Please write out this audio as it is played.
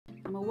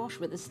I'm awash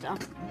with this stuff.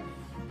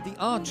 The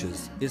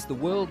Archers is the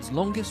world's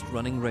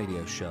longest-running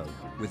radio show,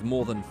 with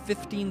more than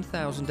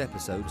 15,000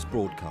 episodes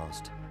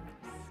broadcast.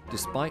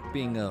 Despite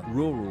being a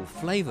rural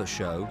flavour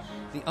show,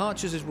 The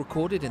Archers is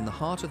recorded in the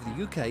heart of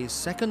the UK's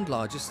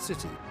second-largest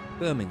city,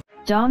 Birmingham.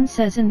 Dawn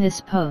says in this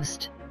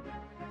post,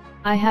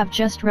 I have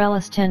just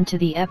relistened to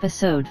the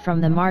episode from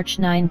the March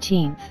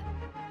 19th.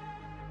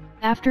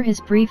 After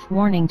his brief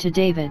warning to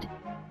David,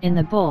 in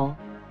the Bull,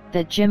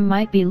 that Jim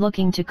might be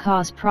looking to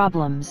cause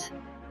problems,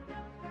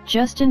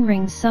 Justin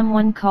rings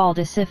someone called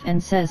Asif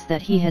and says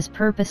that he has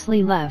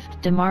purposely left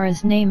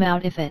Damara's name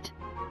out of it.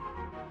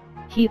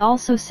 He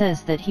also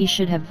says that he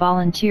should have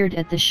volunteered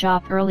at the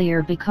shop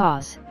earlier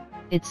because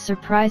it's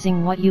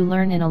surprising what you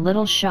learn in a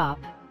little shop.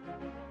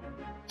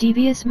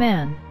 Devious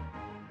man.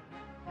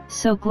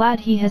 So glad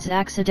he has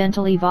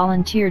accidentally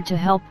volunteered to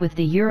help with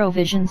the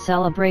Eurovision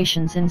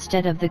celebrations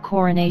instead of the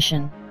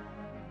Coronation.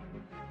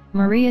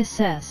 Maria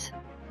says,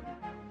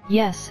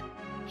 yes,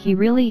 he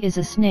really is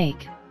a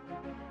snake.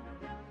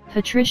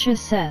 Patricia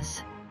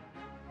says,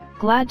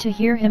 glad to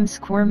hear him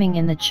squirming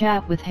in the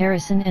chat with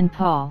Harrison and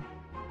Paul.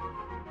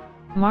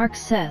 Mark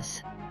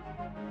says,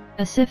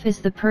 Asif is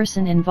the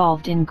person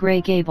involved in Grey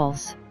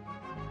Gables.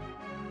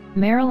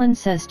 Marilyn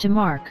says to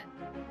Mark,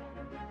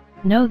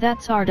 no,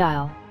 that's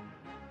Ardil.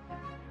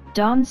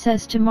 Dawn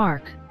says to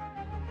Mark,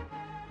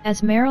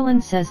 as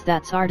Marilyn says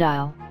that's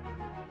Ardil.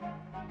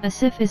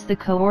 Asif is the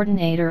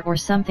coordinator or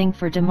something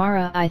for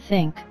Damara, I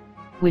think,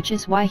 which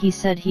is why he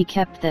said he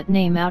kept that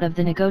name out of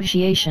the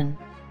negotiation.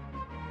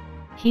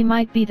 He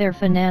might be their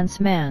finance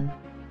man.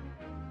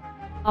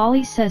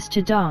 Ollie says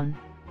to Dawn,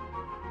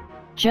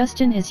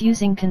 Justin is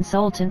using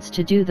consultants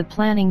to do the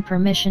planning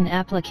permission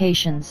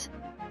applications,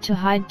 to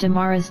hide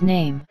Damara's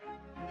name.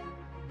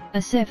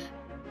 Asif,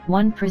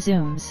 one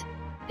presumes,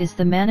 is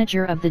the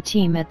manager of the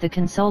team at the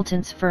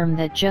consultants firm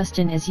that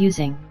Justin is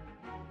using.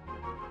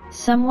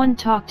 Someone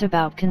talked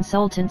about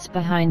consultants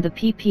behind the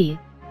PP,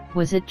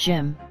 was it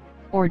Jim,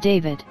 or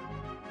David?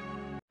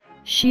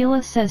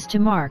 Sheila says to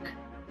Mark,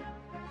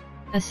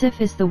 Asif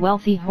is the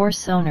wealthy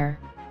horse owner.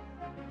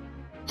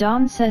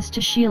 Dawn says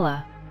to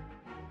Sheila,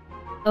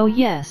 oh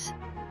yes,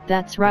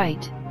 that's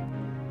right.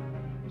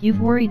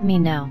 You've worried me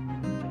now.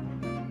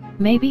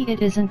 Maybe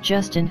it isn't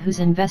Justin who's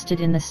invested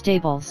in the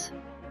stables.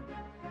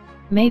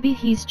 Maybe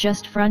he's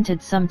just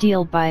fronted some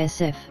deal by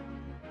Asif.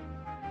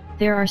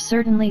 There are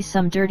certainly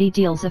some dirty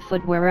deals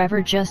afoot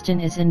wherever Justin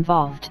is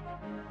involved.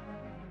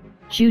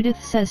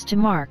 Judith says to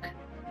Mark,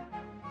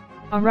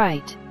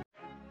 alright.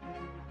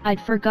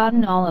 I'd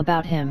forgotten all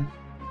about him.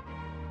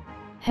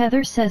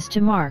 Heather says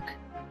to Mark,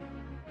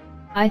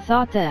 I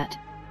thought that,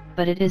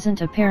 but it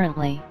isn't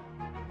apparently.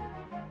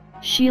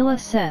 Sheila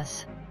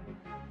says,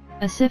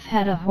 Asif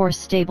had a horse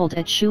stabled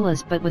at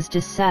Shula's but was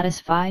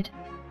dissatisfied?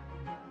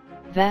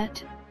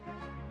 Vet?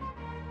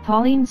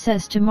 Pauline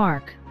says to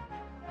Mark,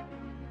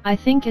 I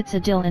think it's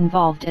Ardil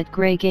involved at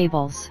Grey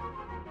Gables.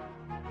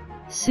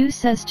 Sue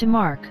says to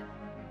Mark,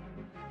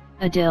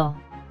 Ardil.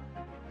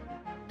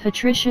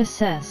 Patricia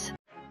says,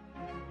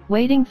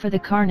 waiting for the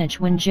carnage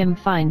when Jim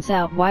finds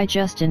out why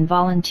Justin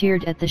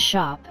volunteered at the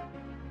shop.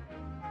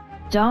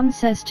 Dawn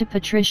says to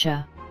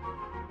Patricia,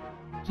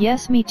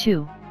 yes, me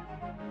too.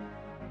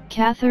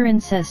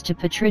 Catherine says to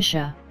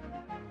Patricia,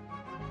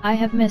 I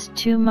have missed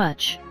too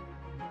much.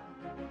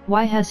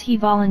 Why has he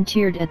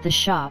volunteered at the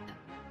shop?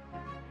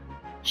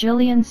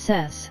 Jillian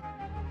says,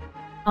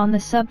 on the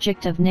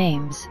subject of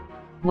names,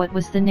 what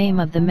was the name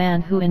of the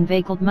man who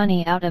inveigled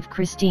money out of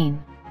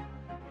Christine?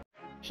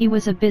 He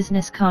was a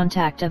business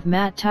contact of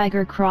Matt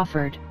Tiger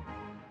Crawford.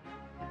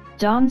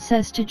 Dawn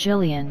says to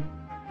Jillian,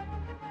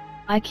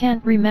 I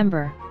can't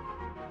remember.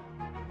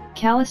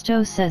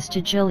 Callisto says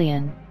to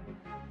Jillian,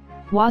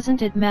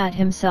 wasn't it Matt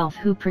himself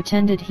who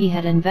pretended he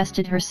had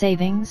invested her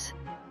savings?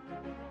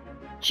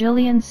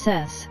 Jillian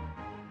says,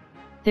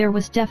 there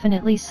was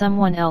definitely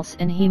someone else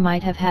and he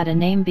might have had a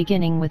name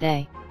beginning with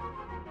A.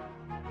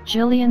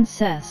 Jillian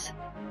says,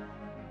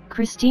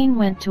 Christine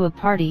went to a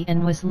party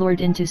and was lured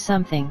into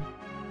something.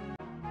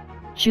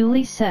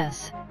 Julie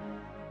says,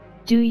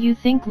 do you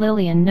think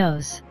Lillian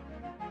knows?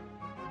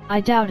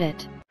 I doubt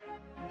it.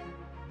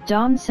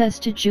 Dawn says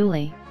to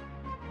Julie,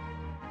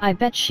 I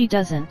bet she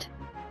doesn't.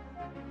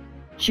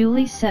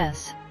 Julie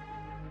says,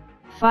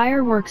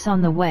 fireworks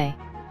on the way.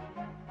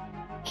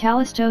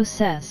 Callisto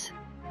says,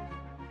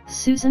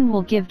 Susan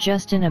will give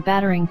Justin a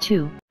battering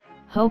too,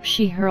 hope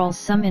she hurls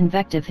some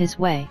invective his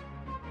way.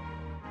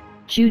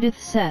 Judith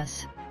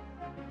says,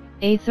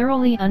 a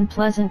thoroughly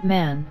unpleasant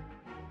man.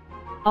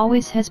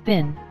 Always has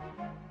been.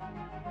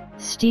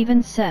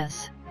 Stephen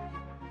says,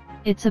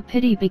 it's a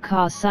pity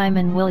because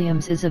Simon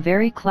Williams is a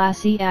very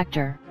classy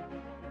actor.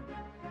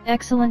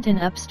 Excellent in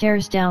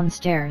Upstairs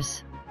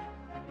Downstairs.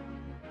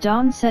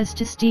 Dawn says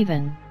to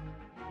Stephen,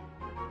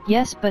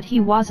 yes, but he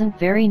wasn't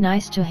very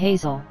nice to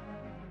Hazel.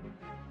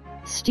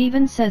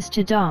 Stephen says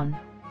to Dawn,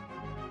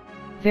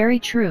 very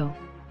true.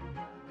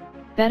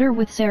 Better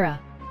with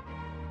Sarah.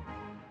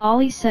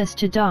 Ollie says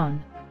to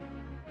Dawn,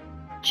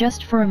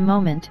 just for a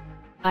moment,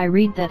 I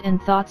read that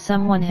and thought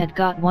someone had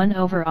got one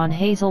over on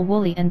Hazel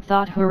Woolley and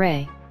thought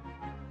hooray.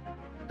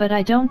 But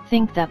I don't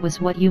think that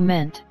was what you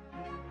meant.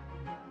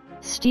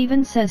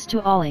 Stephen says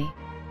to Ollie.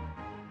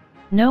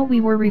 No,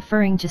 we were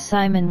referring to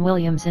Simon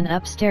Williams in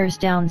Upstairs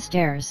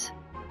Downstairs.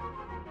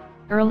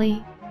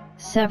 Early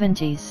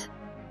 70s.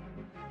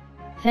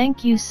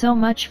 Thank you so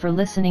much for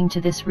listening to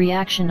this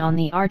reaction on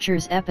the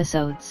Archers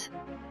episodes.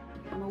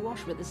 I'm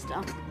awash with the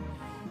stuff.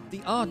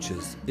 The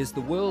Archers is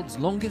the world's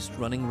longest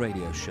running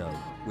radio show,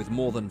 with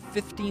more than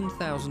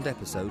 15,000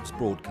 episodes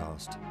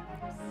broadcast.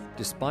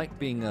 Despite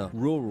being a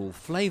rural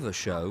flavour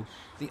show,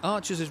 The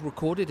Archers is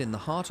recorded in the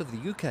heart of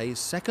the UK's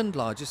second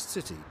largest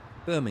city,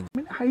 Birmingham. I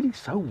mean, Hayley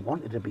so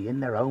wanted to be in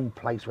their own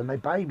place when their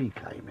baby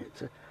came.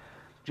 It's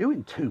due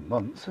in 2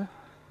 months.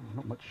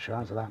 Not much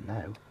chance of that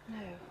now.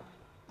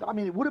 No. I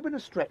mean, it would have been a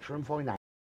stretch for them financially.